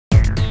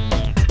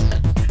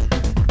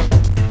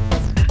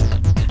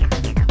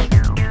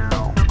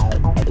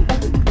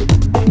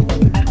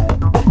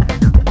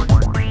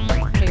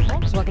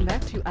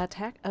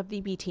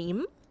the B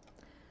team.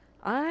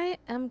 I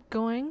am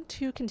going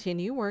to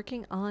continue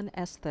working on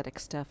aesthetic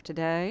stuff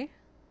today.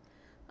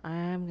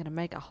 I'm going to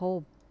make a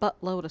whole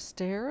buttload of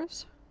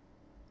stairs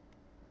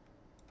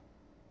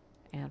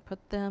and put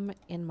them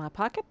in my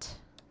pocket.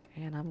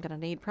 And I'm going to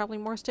need probably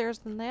more stairs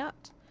than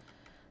that.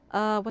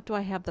 What do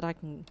I have that I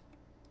can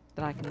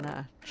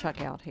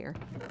chuck out here?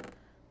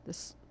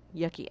 This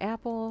yucky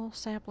apple,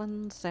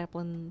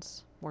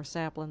 saplings, more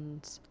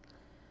saplings.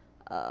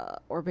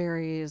 Or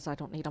berries I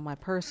don't need on my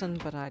person,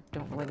 but I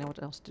don't really know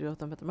what else to do with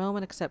them at the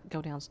moment except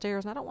go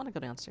downstairs, and I don't want to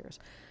go downstairs.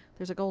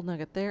 There's a gold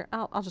nugget there.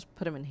 I'll just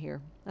put them in here.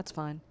 That's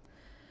fine.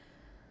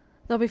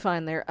 They'll be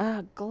fine there.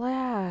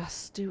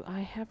 Glass. Do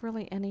I have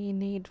really any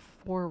need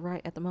for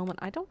right at the moment?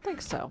 I don't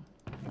think so.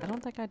 I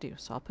don't think I do,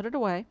 so I'll put it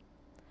away.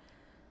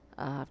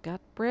 I've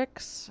got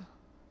bricks.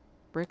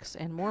 Bricks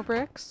and more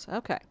bricks.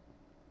 Okay.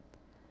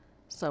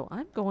 So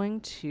I'm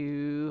going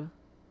to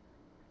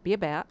be a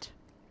bat.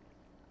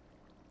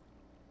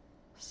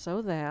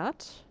 So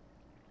that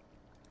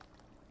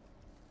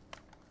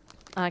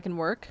I can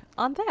work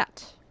on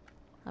that.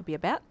 I'll be a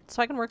bat,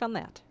 so I can work on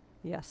that.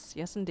 Yes,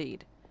 yes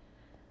indeed.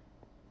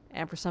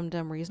 And for some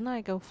dumb reason, I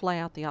go fly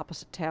out the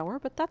opposite tower,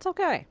 but that's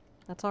okay.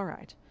 That's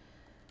alright.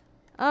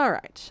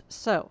 Alright,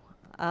 so,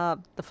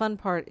 the fun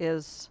part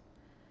is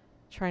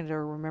trying to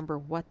remember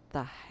what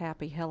the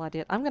happy hell I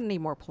did. I'm going to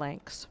need more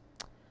planks.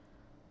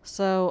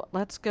 So,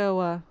 let's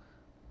go,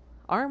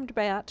 armed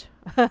bat.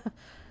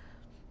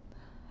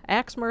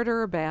 Axe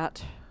murderer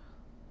bat.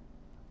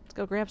 Let's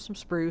go grab some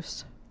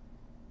spruce.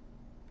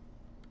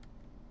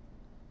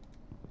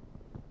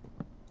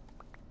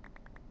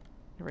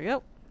 Here we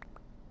go.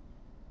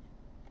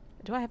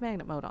 Do I have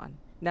magnet mode on?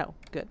 No.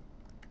 Good.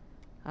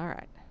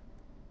 Alright.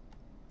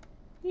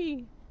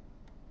 Yee.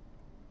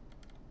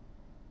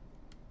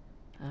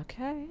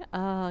 Okay.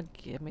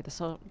 Give me the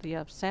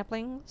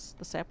saplings.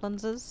 The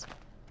saplingses.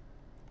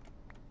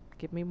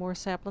 Give me more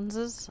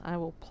saplingses. I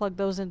will plug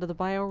those into the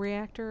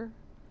bioreactor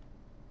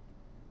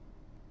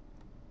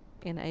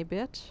in a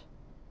bit.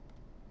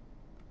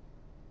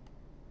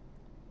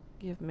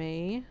 Give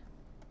me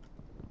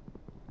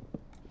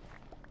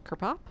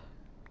kerpop.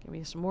 Give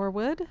me some more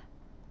wood.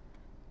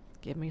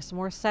 Give me some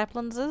more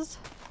saplingses.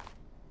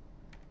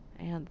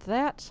 And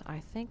that, I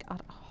think,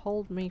 ought to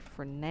hold me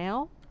for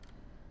now.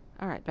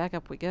 Alright, back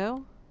up we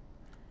go.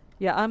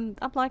 Yeah, I'm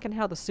liking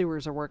how the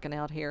sewers are working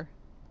out here.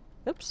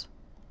 Oops.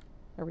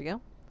 There we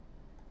go.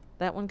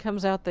 That one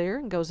comes out there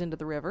and goes into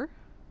the river.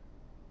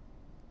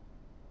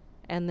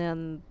 And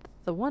then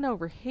the one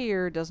over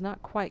here does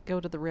not quite go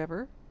to the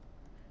river.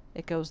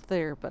 It goes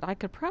there, but I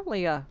could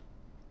probably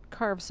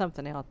carve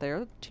something out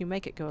there to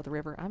make it go to the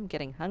river. I'm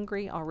getting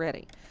hungry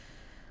already.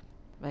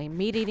 A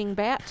meat-eating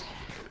bat.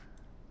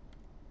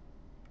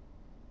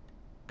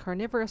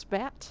 Carnivorous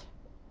bat.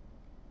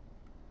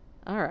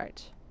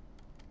 Alright.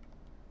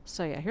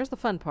 So yeah, here's the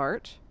fun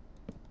part.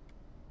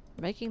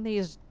 Making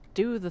these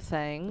do the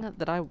thing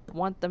that I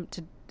want them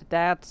to.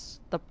 That's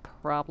the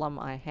problem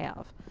I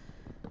have.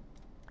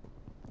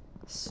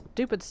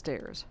 Stupid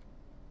stairs.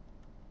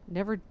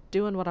 Never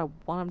doing what I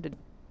want them to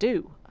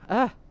do.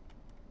 Ugh.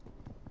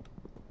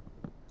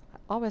 I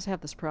always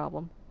have this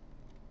problem.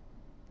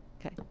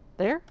 Okay.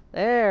 There?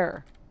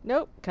 There.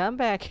 Nope. Come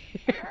back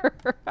here.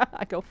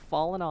 I go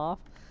falling off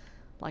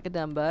like a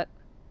dumb butt.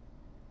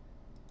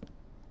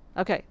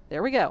 Okay.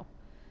 There we go.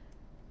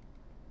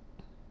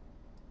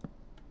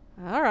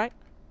 Alright.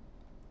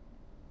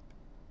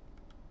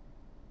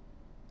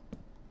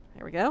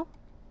 There we go.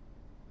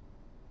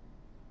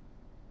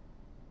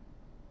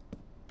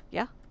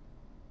 Yeah.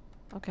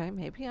 Okay,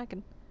 maybe I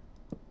can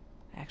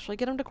actually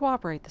get them to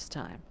cooperate this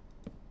time.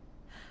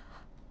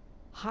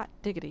 Hot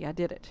diggity, I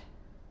did it.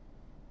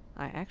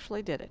 I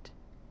actually did it.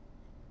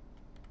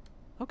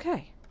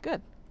 Okay,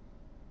 good.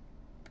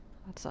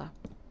 Let's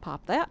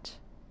pop that.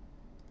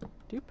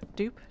 Doop,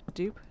 doop,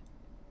 doop,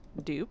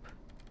 doop.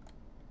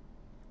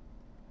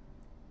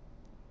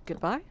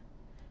 Goodbye.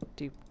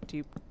 Doop,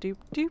 doop, doop,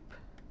 doop.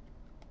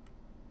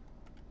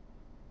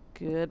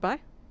 Goodbye.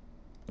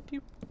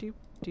 Doop, doop,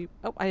 doop.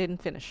 Oh, I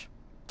didn't finish.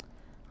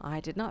 I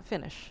did not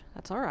finish.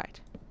 That's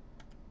alright.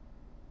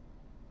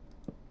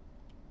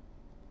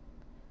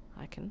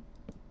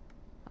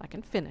 I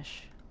can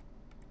finish.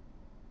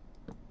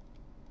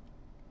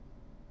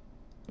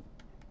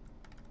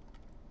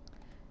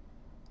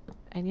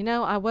 And you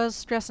know, I was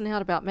stressing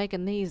out about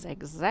making these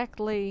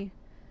exactly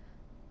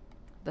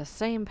the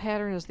same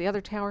pattern as the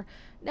other tower.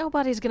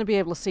 Nobody's going to be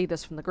able to see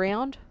this from the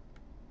ground.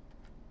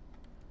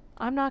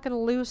 I'm not going to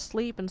lose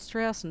sleep and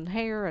stress and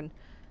hair and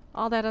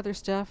all that other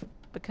stuff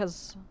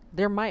because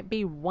there might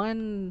be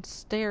one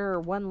stair,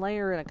 one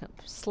layer in a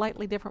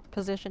slightly different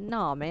position.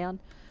 Nah, man.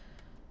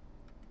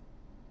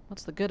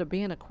 What's the good of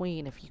being a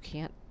queen if you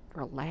can't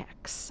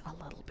relax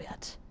a little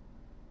bit?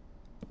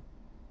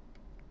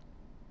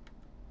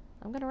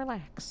 I'm going to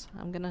relax.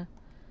 I'm going to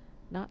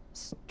not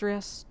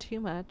stress too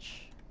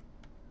much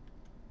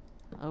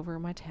over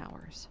my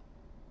towers.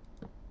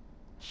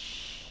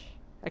 Shh.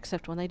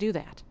 Except when they do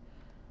that.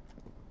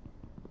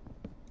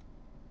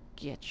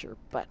 Get your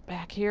butt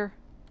back here.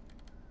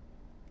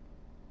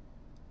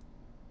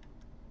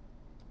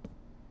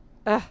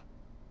 Ugh.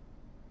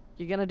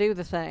 You're gonna do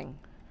the thing.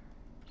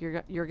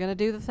 You're gonna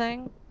do the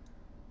thing?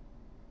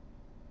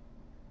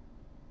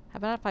 How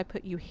about if I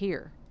put you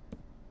here?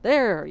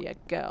 There you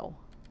go.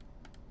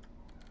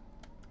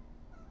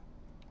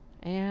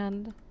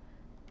 And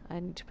I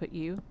need to put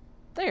you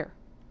there.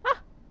 Ah!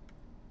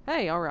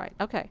 Hey, alright.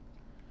 Okay.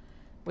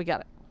 We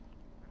got it.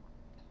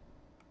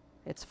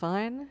 It's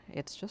fine.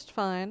 It's just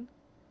fine.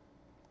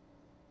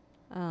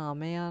 Oh,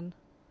 man.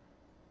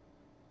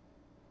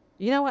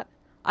 You know what?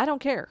 I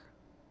don't care.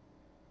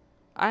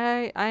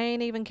 I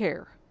ain't even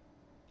care.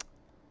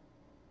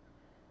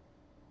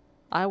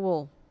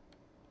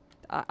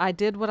 I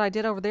did what I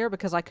did over there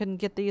because I couldn't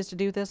get these to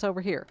do this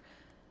over here.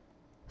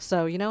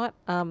 So, you know what?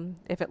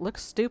 If it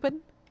looks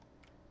stupid,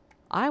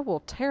 I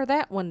will tear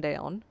that one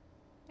down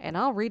and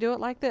I'll redo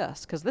it like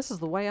this because this is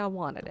the way I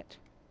wanted it.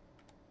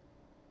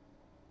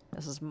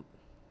 This is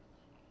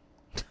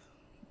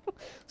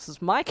this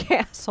is my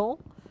castle.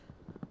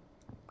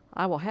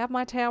 I will have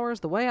my towers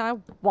the way I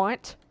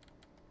want.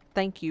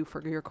 Thank you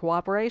for your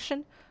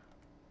cooperation.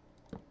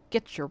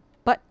 Get your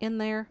butt in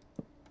there.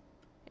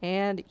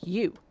 And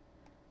you.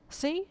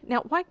 See?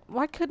 Now,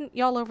 why couldn't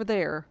y'all over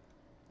there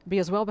be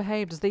as well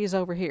behaved as these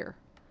over here?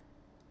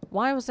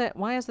 Why was that?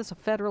 Why is this a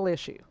federal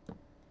issue?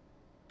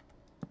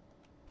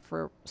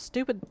 For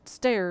stupid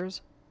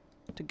stairs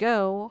to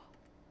go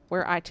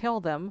where I tell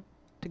them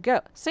to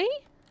go. See?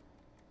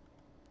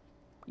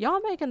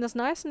 Y'all making this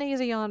nice and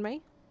easy on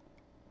me.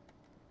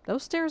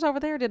 Those stairs over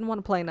there didn't want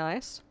to play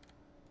nice.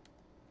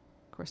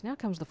 Of course, now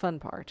comes the fun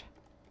part.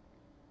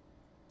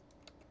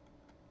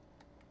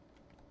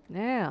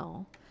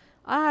 Now,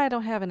 I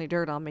don't have any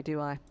dirt on me, do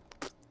I?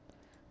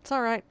 It's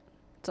alright.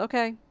 It's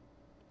okay.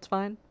 It's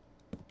fine.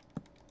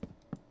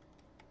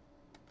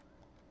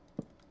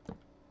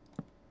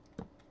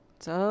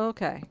 It's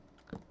okay.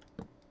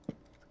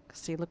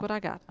 See, look what I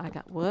got. I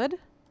got wood.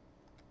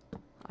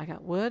 I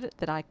got wood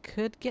that I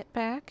could get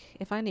back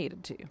if I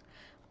needed to.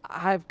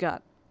 I've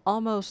got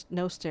almost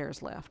no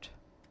stairs left.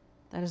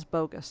 That is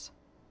bogus.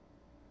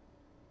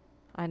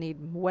 I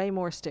need way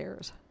more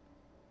stairs.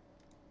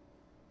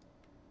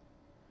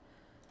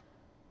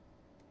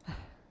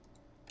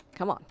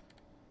 Come on.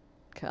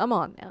 Come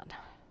on, man.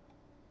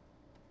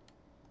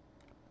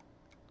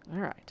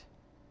 Alright.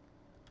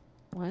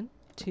 1,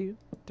 2,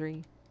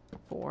 3,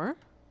 4.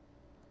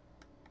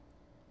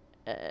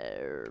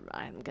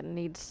 I'm gonna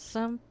need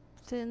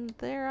something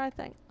there, I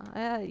think.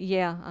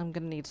 Yeah, I'm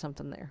gonna need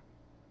something there.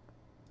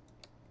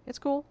 It's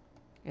cool.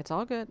 It's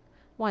all good.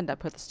 Why did I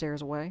put the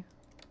stairs away?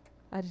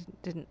 I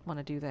didn't want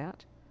to do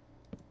that.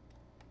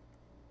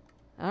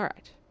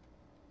 Alright.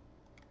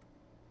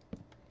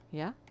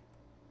 Yeah?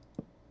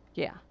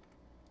 Yeah.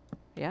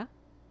 Yeah?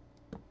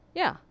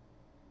 Yeah.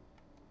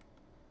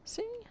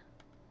 See?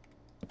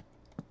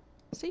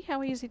 See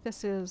how easy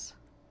this is?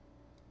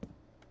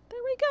 There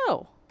we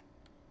go.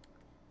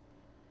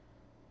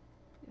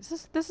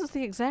 This is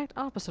the exact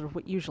opposite of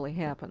what usually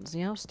happens.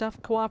 You know,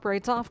 stuff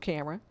cooperates off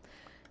camera,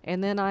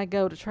 and then I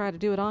go to try to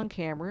do it on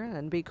camera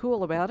and be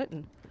cool about it,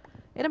 and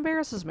it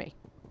embarrasses me.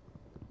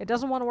 It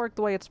doesn't want to work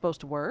the way it's supposed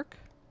to work.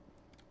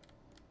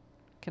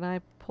 Can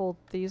I pull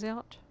these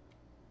out?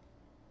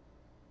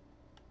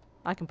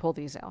 I can pull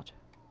these out.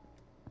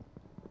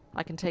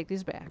 I can take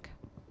these back.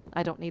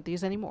 I don't need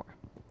these anymore.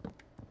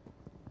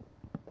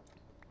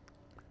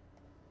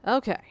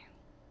 Okay.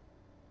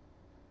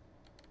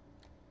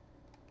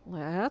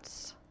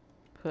 Let's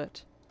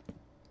put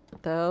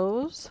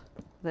those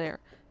there.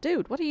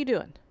 Dude, what are you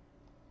doing?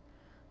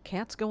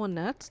 Cat's going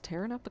nuts,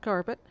 tearing up the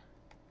carpet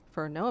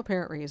for no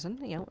apparent reason,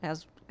 you know,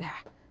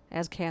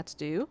 as cats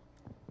do.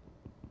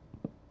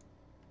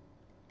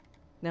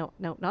 No,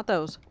 no, not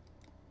those.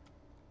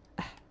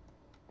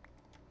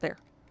 There.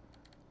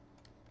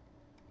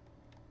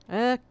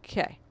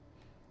 Okay.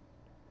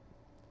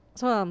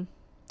 So,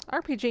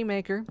 RPG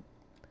Maker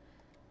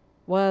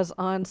was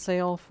on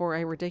sale for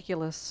a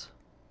ridiculous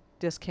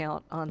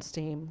discount on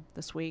Steam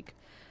this week.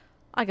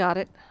 I got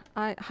it.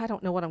 I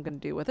don't know what I'm going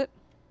to do with it.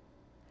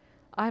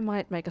 I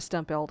might make a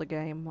Stump Elda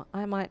game.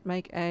 I might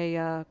make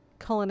a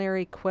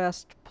Culinary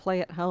Quest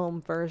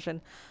play-at-home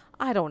version.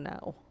 I don't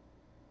know.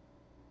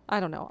 I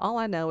don't know. All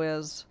I know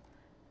is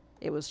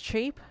it was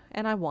cheap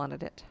and I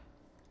wanted it.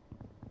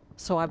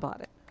 So I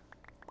bought it.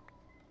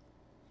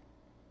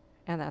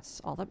 And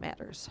that's all that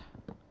matters.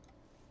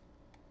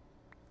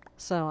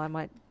 So I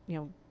might, you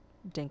know,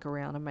 dink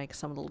around and make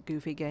some little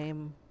goofy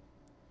game.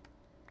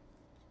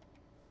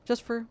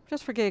 Just for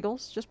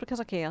giggles, just because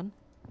I can.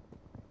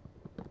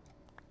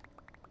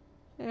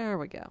 There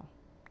we go.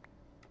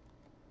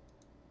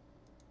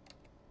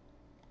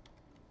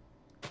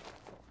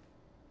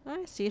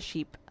 I see a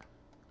sheep.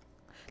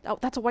 Oh,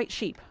 that's a white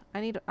sheep. I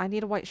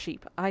need a white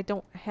sheep. I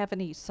don't have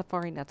any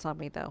safari nets on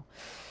me though.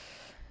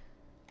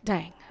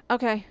 Dang.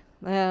 Okay.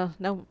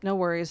 No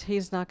worries.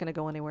 He's not gonna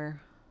go anywhere.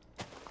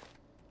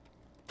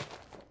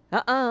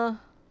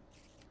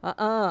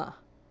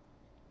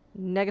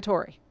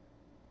 Negatory.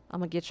 I'm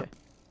gonna get you.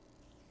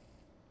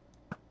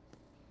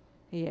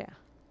 Yeah.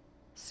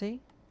 See?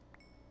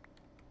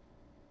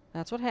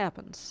 That's what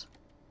happens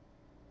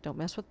Don't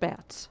mess with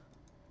bats.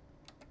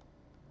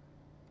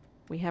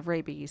 We have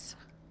rabies.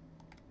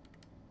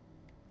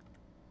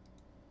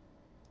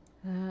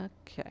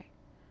 Okay.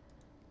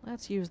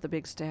 Let's use the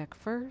big stack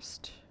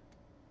first.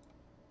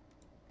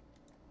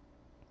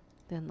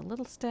 Then the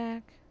little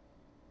stack.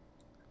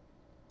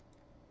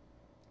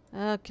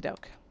 Okie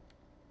doke.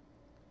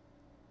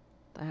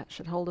 That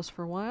should hold us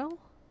for a while.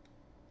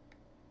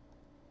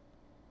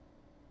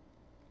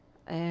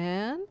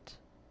 And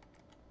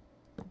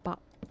pop,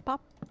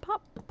 pop,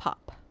 pop,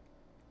 pop.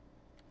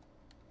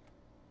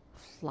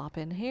 Flop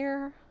in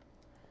here.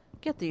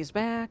 Get these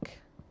back.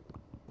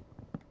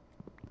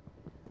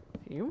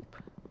 Yoop.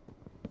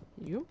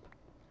 Yoop.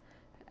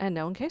 And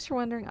now, in case you're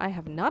wondering, I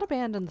have not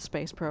abandoned the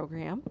space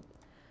program.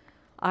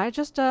 I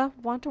just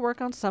want to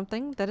work on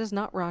something that is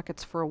not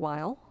rockets for a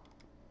while.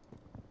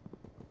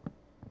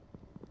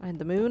 And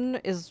the moon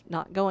is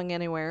not going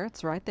anywhere.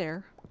 It's right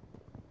there.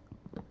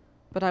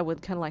 But I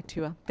would kind of like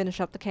to finish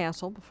up the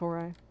castle before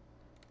I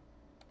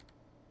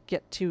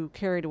get too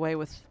carried away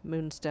with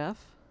moon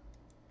stuff.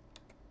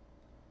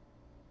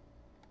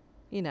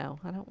 You know,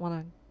 I don't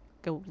want to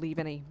go leave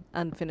any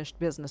unfinished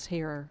business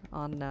here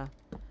on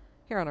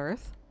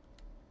Earth.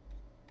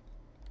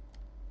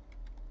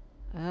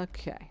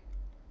 Okay.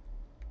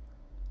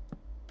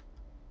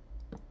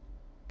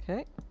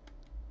 Okay.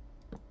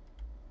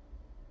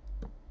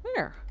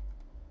 There.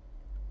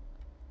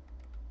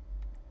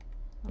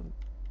 I'm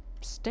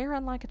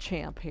staring like a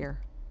champ here.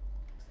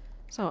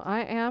 So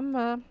I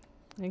am,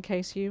 in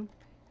case you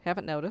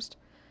haven't noticed,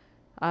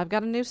 I've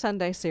got a new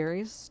Sunday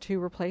series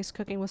to replace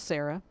Cooking with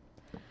Sarah.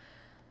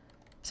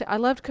 See, I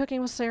loved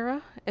Cooking with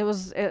Sarah. It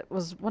was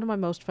one of my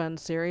most fun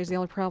series. The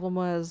only problem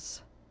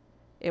was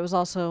it was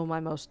also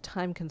my most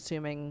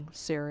time-consuming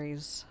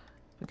series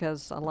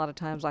because a lot of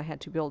times I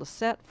had to build a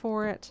set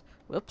for it.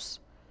 Whoops.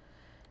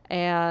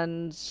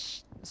 And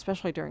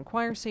especially during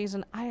choir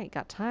season, I ain't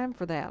got time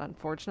for that,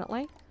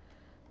 unfortunately,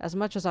 as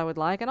much as I would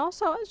like. And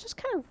also, I was just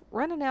kind of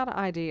running out of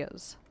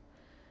ideas.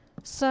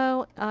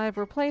 So I've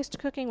replaced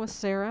Cooking with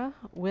Sarah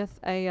with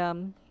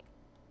a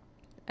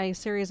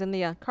series in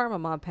the Karma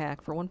mod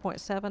pack for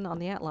 1.7 on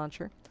the At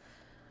Launcher.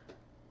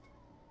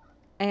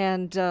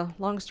 And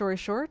long story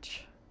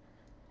short,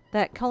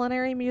 that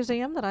culinary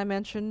museum that I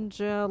mentioned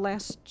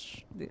last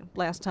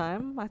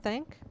time, I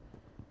think,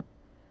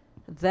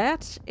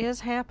 that is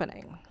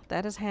happening.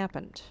 That has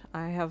happened.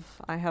 I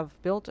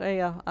have built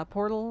a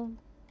portal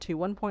to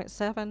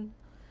 1.7,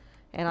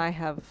 and I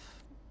have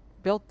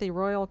built the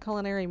Royal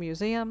Culinary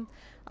Museum.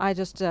 I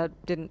just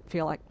didn't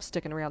feel like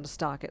sticking around to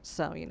stock it,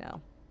 so you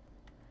know.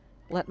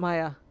 Let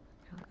my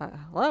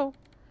hello.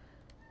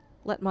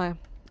 Let my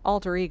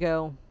alter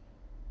ego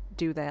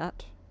do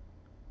that.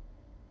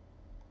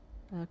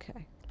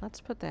 Okay, let's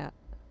put that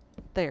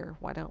there,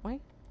 why don't we?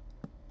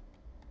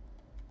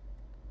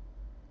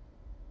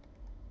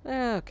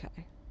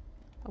 Okay.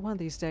 One of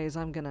these days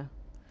I'm gonna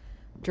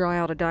draw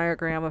out a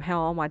diagram of how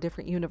all my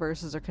different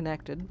universes are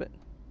connected, but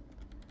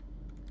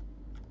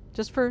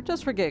just for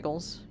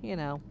giggles, you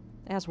know,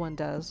 as one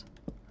does.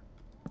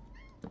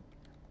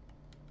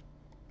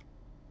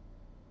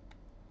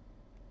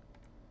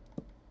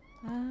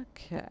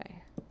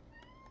 Okay.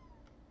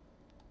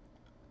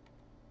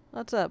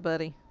 What's up,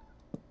 buddy?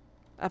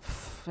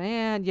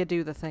 And you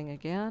do the thing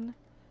again.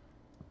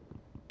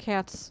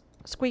 Cat's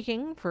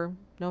squeaking for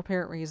no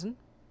apparent reason.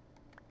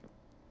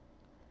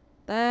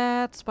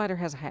 That spider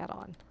has a hat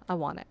on. I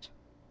want it.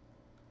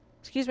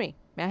 Excuse me.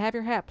 May I have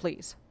your hat,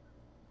 please?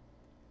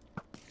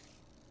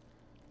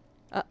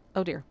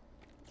 Oh dear.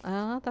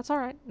 That's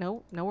alright.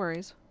 No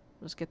worries.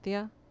 Just get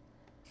the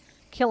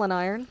killing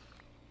iron.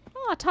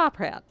 Oh, a top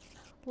hat.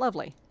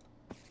 Lovely.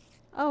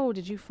 Oh,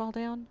 did you fall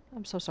down?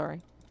 I'm so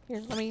sorry.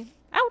 Here, let me...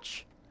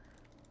 Ouch!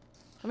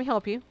 Let me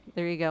help you.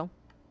 There you go.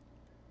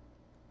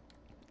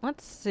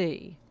 Let's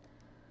see.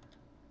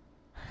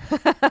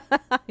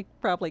 I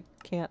probably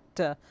can't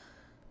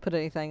put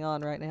anything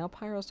on right now.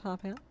 Pyro's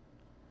top hat.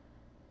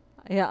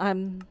 Yeah,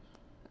 I'm...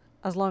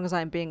 As long as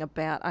I'm being a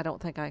bat, I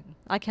don't think I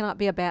cannot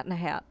be a bat in a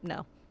hat.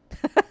 No.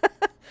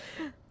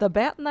 The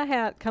bat in the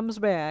hat comes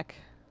back.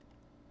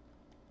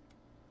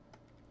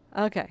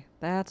 Okay,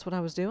 that's what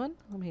I was doing.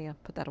 Let me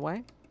put that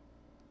away.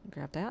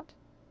 Grab that.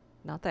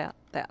 Not that.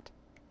 That.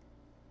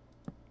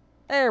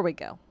 There we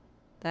go.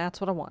 That's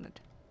what I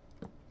wanted.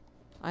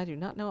 I do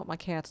not know what my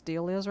cat's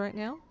deal is right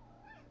now.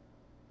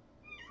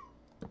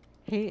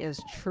 He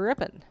is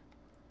tripping.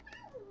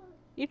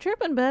 You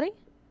tripping, buddy?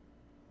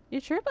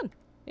 You tripping?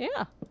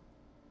 Yeah.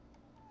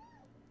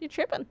 You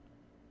tripping?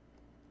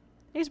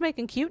 He's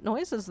making cute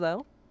noises,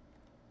 though.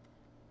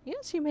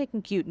 Yes, you're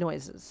making cute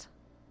noises.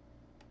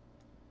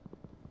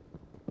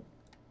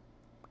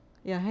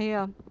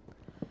 Yeah,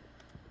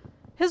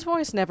 his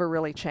voice never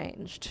really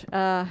changed.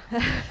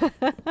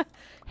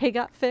 He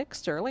got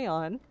fixed early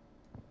on.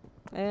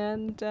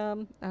 And,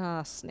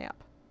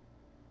 snap.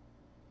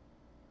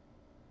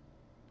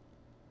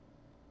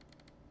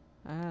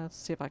 Let's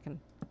see if I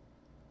can...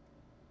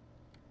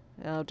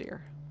 Oh,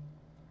 dear.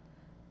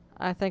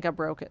 I think I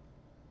broke it.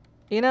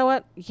 You know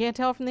what? You can't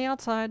tell from the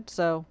outside,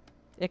 so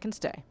it can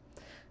stay.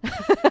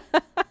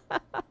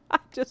 I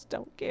just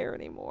don't care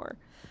anymore.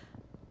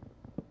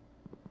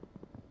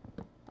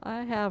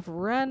 I have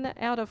run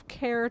out of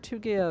care to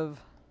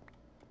give.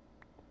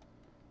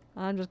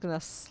 I'm just gonna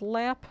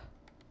slap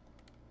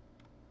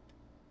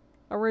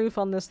a roof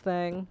on this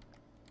thing.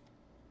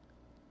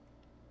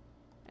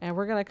 And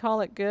we're gonna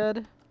call it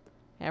good.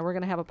 And we're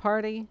gonna have a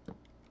party.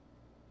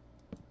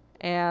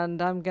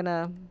 And I'm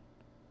gonna,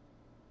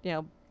 you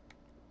know,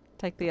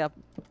 take the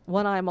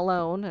one I'm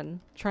alone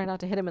and try not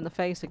to hit him in the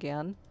face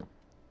again.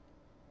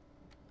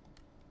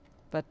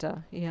 But,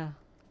 yeah.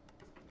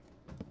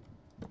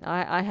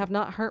 I have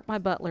not hurt my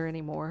butler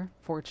anymore,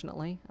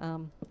 fortunately.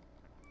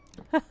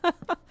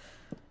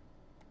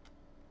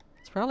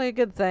 It's probably a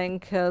good thing,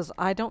 because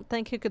I don't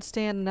think he could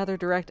stand another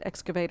direct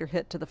excavator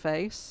hit to the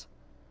face.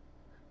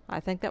 I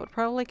think that would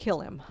probably kill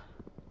him.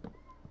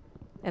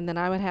 And then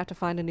I would have to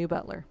find a new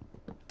butler.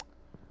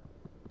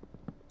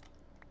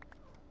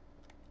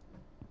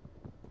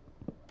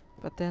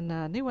 But then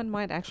a new one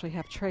might actually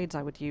have trades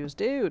I would use.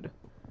 Dude,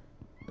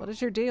 what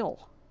is your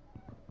deal?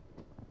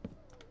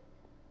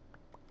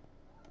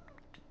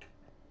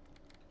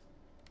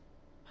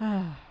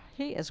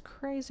 He is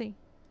crazy.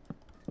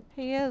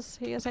 He is.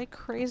 He is a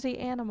crazy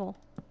animal.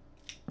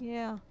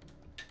 Yeah.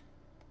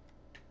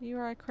 You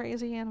are a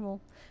crazy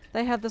animal.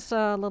 They have this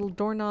little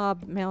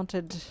doorknob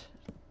mounted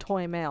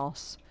toy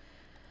mouse.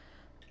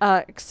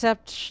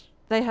 Except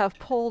they have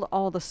pulled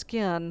all the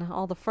skin,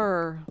 all the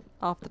fur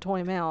off the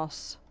toy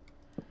mouse.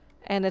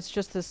 And it's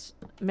just this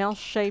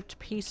mouse-shaped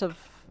piece of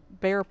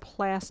bare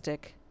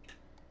plastic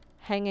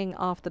hanging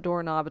off the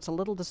doorknob. It's a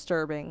little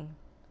disturbing.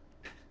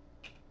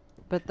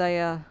 But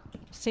they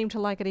seem to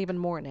like it even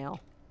more now.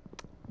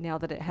 Now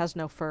that it has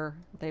no fur.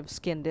 They've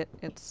skinned it.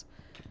 It's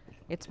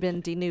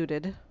been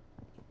denuded.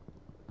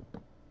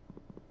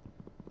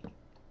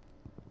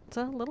 It's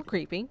a little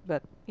creepy,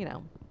 but, you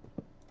know.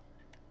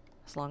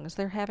 As long as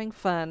they're having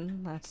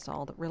fun, that's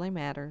all that really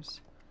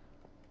matters.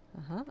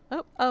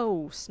 Oh,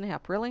 oh,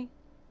 snap. Really?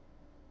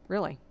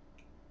 Really?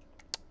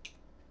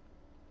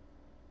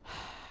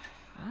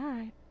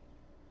 Alright.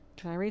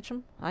 Can I reach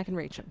him? I can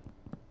reach him.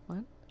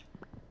 1,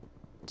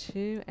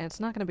 2, and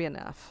it's not going to be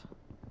enough.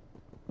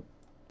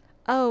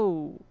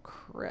 Oh,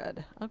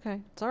 crud.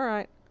 Okay, it's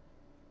alright.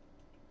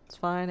 It's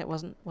fine. It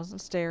wasn't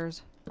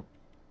stairs.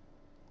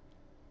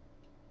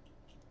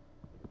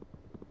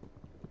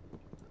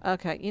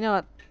 Okay, you know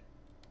what?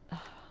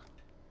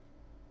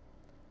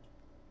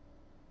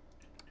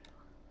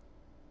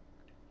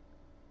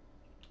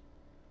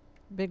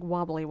 Big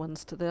wobbly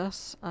ones to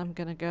this. I'm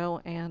gonna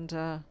go and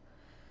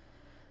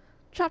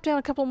chop down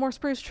a couple more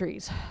spruce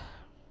trees.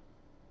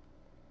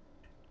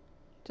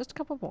 Just a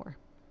couple more.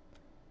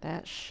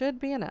 That should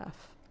be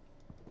enough.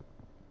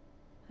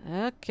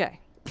 Okay.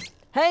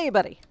 Hey,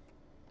 buddy!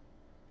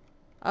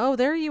 Oh,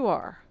 there you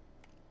are.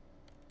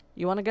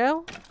 You wanna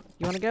go?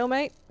 You wanna go,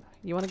 mate?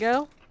 You wanna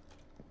go?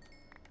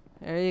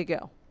 There you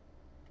go.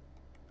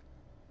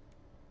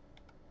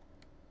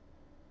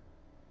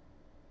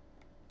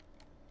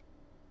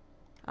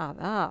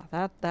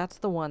 That's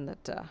the one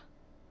that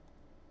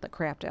that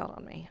crapped out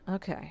on me.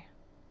 Okay.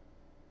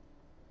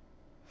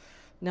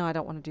 No, I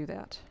don't want to do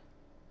that.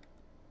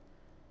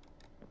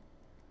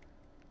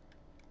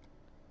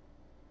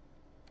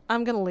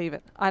 I'm gonna leave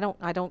it. I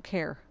don't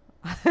care.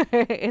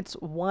 It's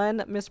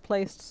one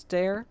misplaced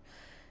stair.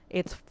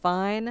 It's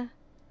fine.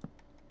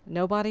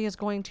 Nobody is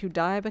going to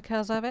die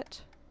because of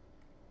it.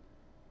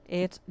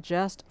 It's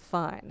just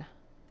fine.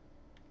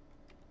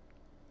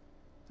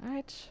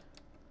 Alright.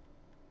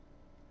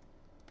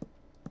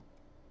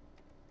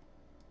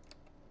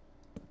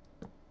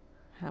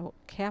 I'll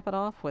cap it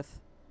off with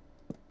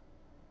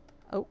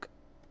oak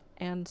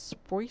and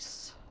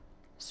spruce.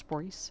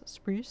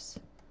 Spruce.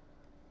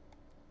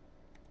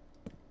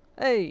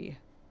 Hey!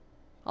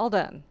 All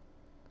done.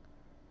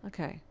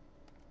 Okay.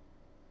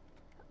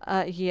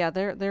 Yeah,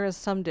 there is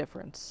some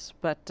difference,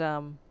 but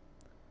I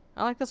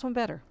like this one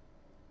better.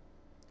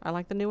 I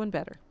like the new one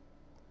better.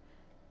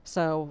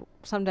 So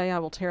someday I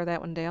will tear that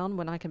one down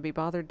when I can be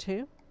bothered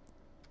to,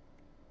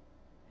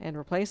 and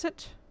replace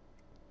it.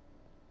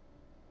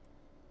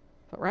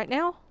 But right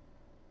now,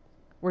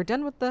 we're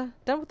done with the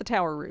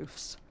tower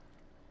roofs.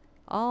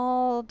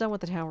 All done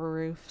with the tower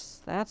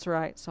roofs. That's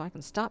right. So I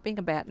can stop being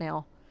a bat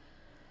now.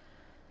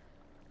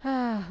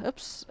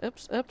 Oops.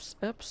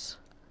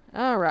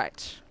 All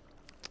right.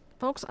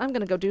 Folks, I'm going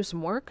to go do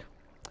some work.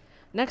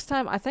 Next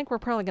time, I think we're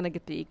probably going to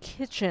get the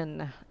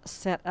kitchen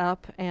set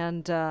up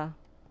and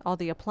all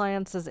the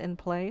appliances in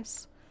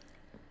place.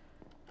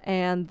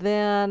 And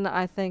then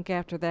I think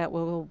after that,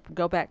 we'll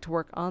go back to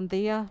work on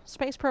the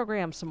space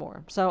program some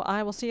more. So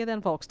I will see you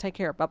then, folks. Take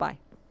care. Bye-bye.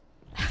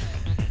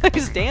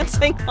 He's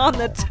dancing on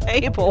the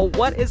table.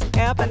 What is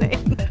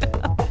happening?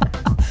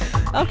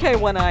 Okay,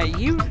 One Eye,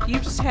 you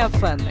just have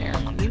fun there.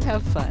 You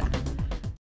have fun.